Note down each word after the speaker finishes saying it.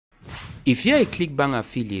If you're a Clickbank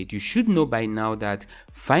affiliate, you should know by now that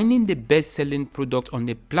finding the best-selling product on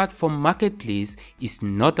the platform marketplace is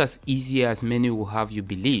not as easy as many will have you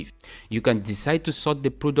believe. You can decide to sort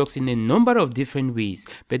the products in a number of different ways,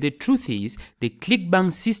 but the truth is, the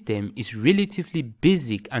Clickbank system is relatively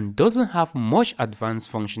basic and doesn't have much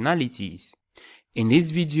advanced functionalities. In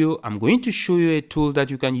this video, I'm going to show you a tool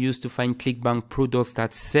that you can use to find Clickbank products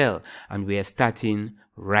that sell, and we are starting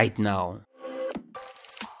right now.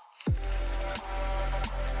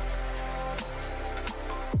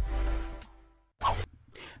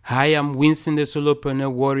 Hi, I'm Winston the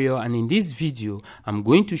Solopreneur Warrior, and in this video, I'm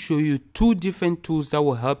going to show you two different tools that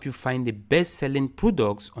will help you find the best-selling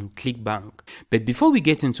products on Clickbank. But before we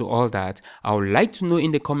get into all that, I would like to know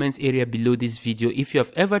in the comments area below this video if you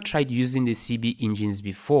have ever tried using the CB engines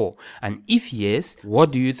before, and if yes,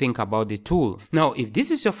 what do you think about the tool? Now, if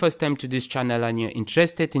this is your first time to this channel and you're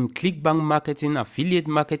interested in Clickbank marketing, affiliate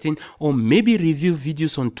marketing, or maybe review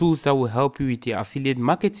videos on tools that will help you with your affiliate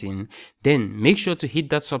marketing, then make sure to hit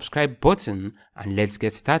that subscribe button and let's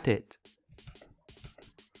get started.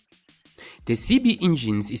 The CB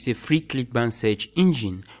Engines is a free Clickbank search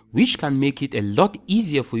engine which can make it a lot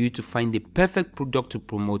easier for you to find the perfect product to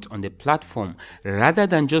promote on the platform rather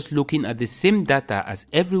than just looking at the same data as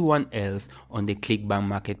everyone else on the Clickbank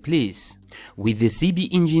marketplace. With the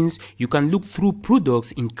CB Engines, you can look through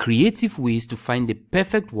products in creative ways to find the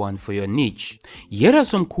perfect one for your niche. Here are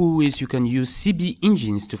some cool ways you can use CB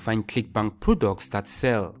Engines to find Clickbank products that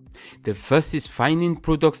sell. The first is finding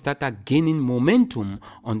products that are gaining momentum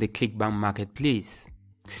on the Clickbank marketplace.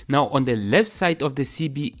 Now, on the left side of the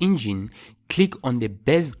CB engine, click on the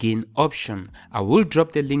best gain option. I will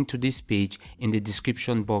drop the link to this page in the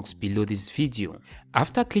description box below this video.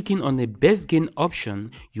 After clicking on the best gain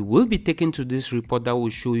option, you will be taken to this report that will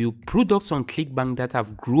show you products on Clickbank that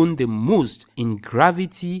have grown the most in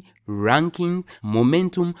gravity, ranking,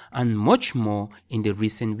 momentum, and much more in the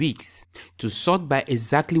recent weeks. To sort by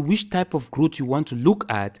exactly which type of growth you want to look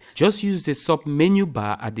at, just use the sub menu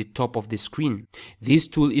bar at the top of the screen. This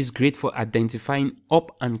tool is great for identifying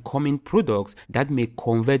up and coming products that may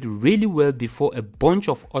convert really well before a bunch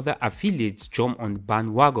of other affiliates jump on the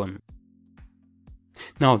bandwagon.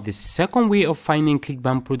 Now, the second way of finding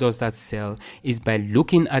Clickbank products that sell is by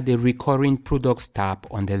looking at the recurring products tab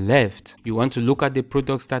on the left. You want to look at the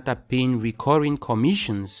products that are paying recurring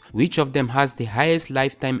commissions, which of them has the highest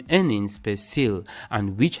lifetime earnings per sale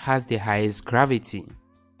and which has the highest gravity.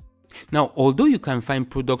 Now, although you can find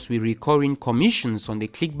products with recurring commissions on the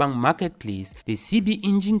Clickbank marketplace, the CB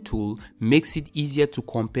engine tool makes it easier to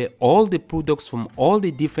compare all the products from all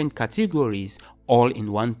the different categories all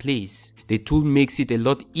in one place. The tool makes it a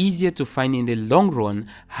lot easier to find in the long run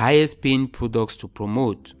highest paying products to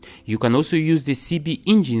promote. You can also use the CB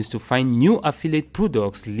engines to find new affiliate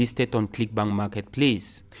products listed on Clickbank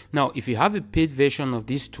marketplace. Now, if you have a paid version of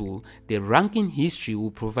this tool, the ranking history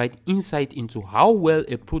will provide insight into how well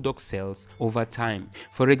a product sells over time.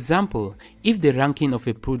 For example, if the ranking of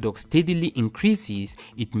a product steadily increases,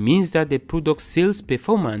 it means that the product's sales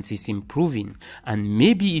performance is improving and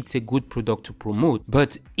maybe it's a good product to promote.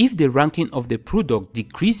 But if the ranking of the product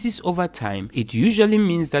decreases over time, it usually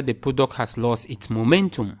means that the product has lost its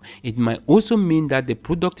momentum. It might also mean that the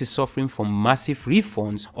product is suffering from massive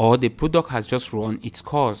refunds or the product has just run its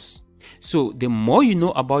course. So the more you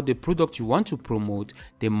know about the product you want to promote,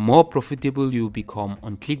 the more profitable you become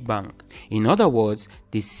on Clickbank. In other words,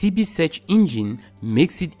 the CB search engine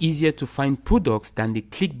makes it easier to find products than the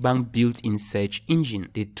Clickbank built-in search engine.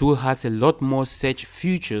 The tool has a lot more search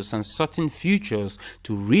features and certain features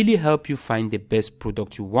to really help you find the best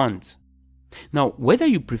product you want. Now, whether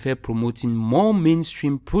you prefer promoting more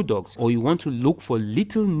mainstream products or you want to look for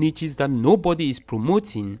little niches that nobody is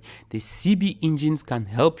promoting, the CB engines can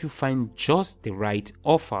help you find just the right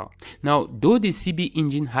offer. Now, though the CB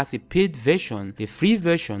engine has a paid version, the free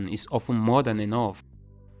version is often more than enough.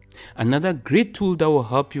 Another great tool that will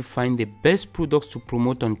help you find the best products to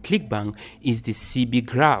promote on Clickbank is the CB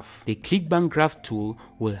Graph. The Clickbank Graph tool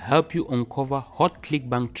will help you uncover hot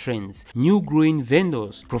Clickbank trends, new growing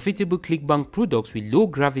vendors, profitable Clickbank products with low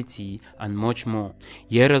gravity, and much more.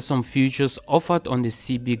 Here are some features offered on the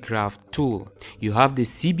CB Graph tool. You have the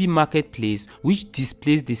CB Marketplace, which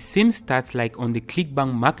displays the same stats like on the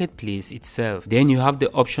Clickbank Marketplace itself. Then you have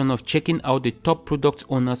the option of checking out the top product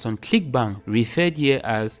owners on Clickbank, referred here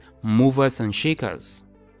as movers and shakers.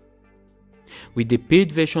 With the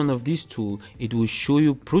paid version of this tool, it will show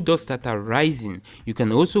you products that are rising. You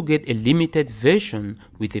can also get a limited version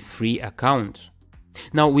with a free account.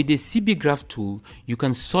 Now with the CB Graph tool, you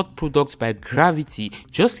can sort products by gravity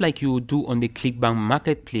just like you would do on the Clickbank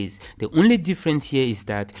marketplace. The only difference here is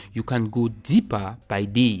that you can go deeper by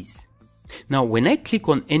days. Now when I click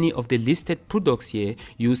on any of the listed products here,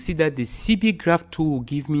 you'll see that the CB Graph tool will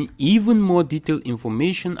give me even more detailed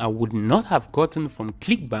information I would not have gotten from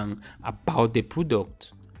Clickbank about the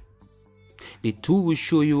product. The tool will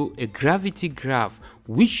show you a gravity graph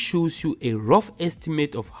which shows you a rough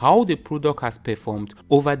estimate of how the product has performed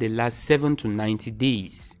over the last 7 to 90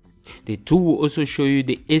 days. The tool will also show you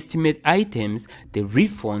the estimate items, the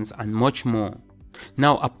refunds and much more.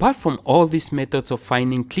 Now apart from all these methods of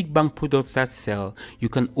finding Clickbank products that sell, you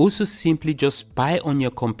can also simply just spy on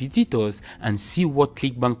your competitors and see what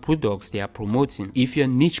Clickbank products they are promoting. If your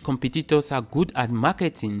niche competitors are good at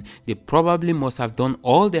marketing, they probably must have done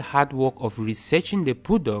all the hard work of researching the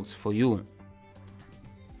products for you.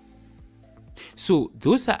 So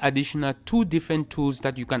those are additional 2 different tools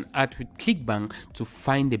that you can add with Clickbank to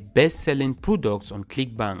find the best selling products on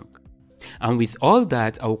Clickbank. And with all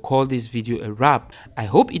that, I will call this video a wrap. I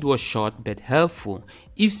hope it was short but helpful.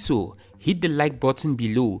 If so, hit the like button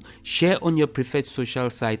below, share on your preferred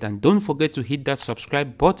social site, and don't forget to hit that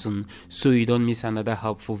subscribe button so you don't miss another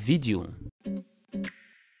helpful video.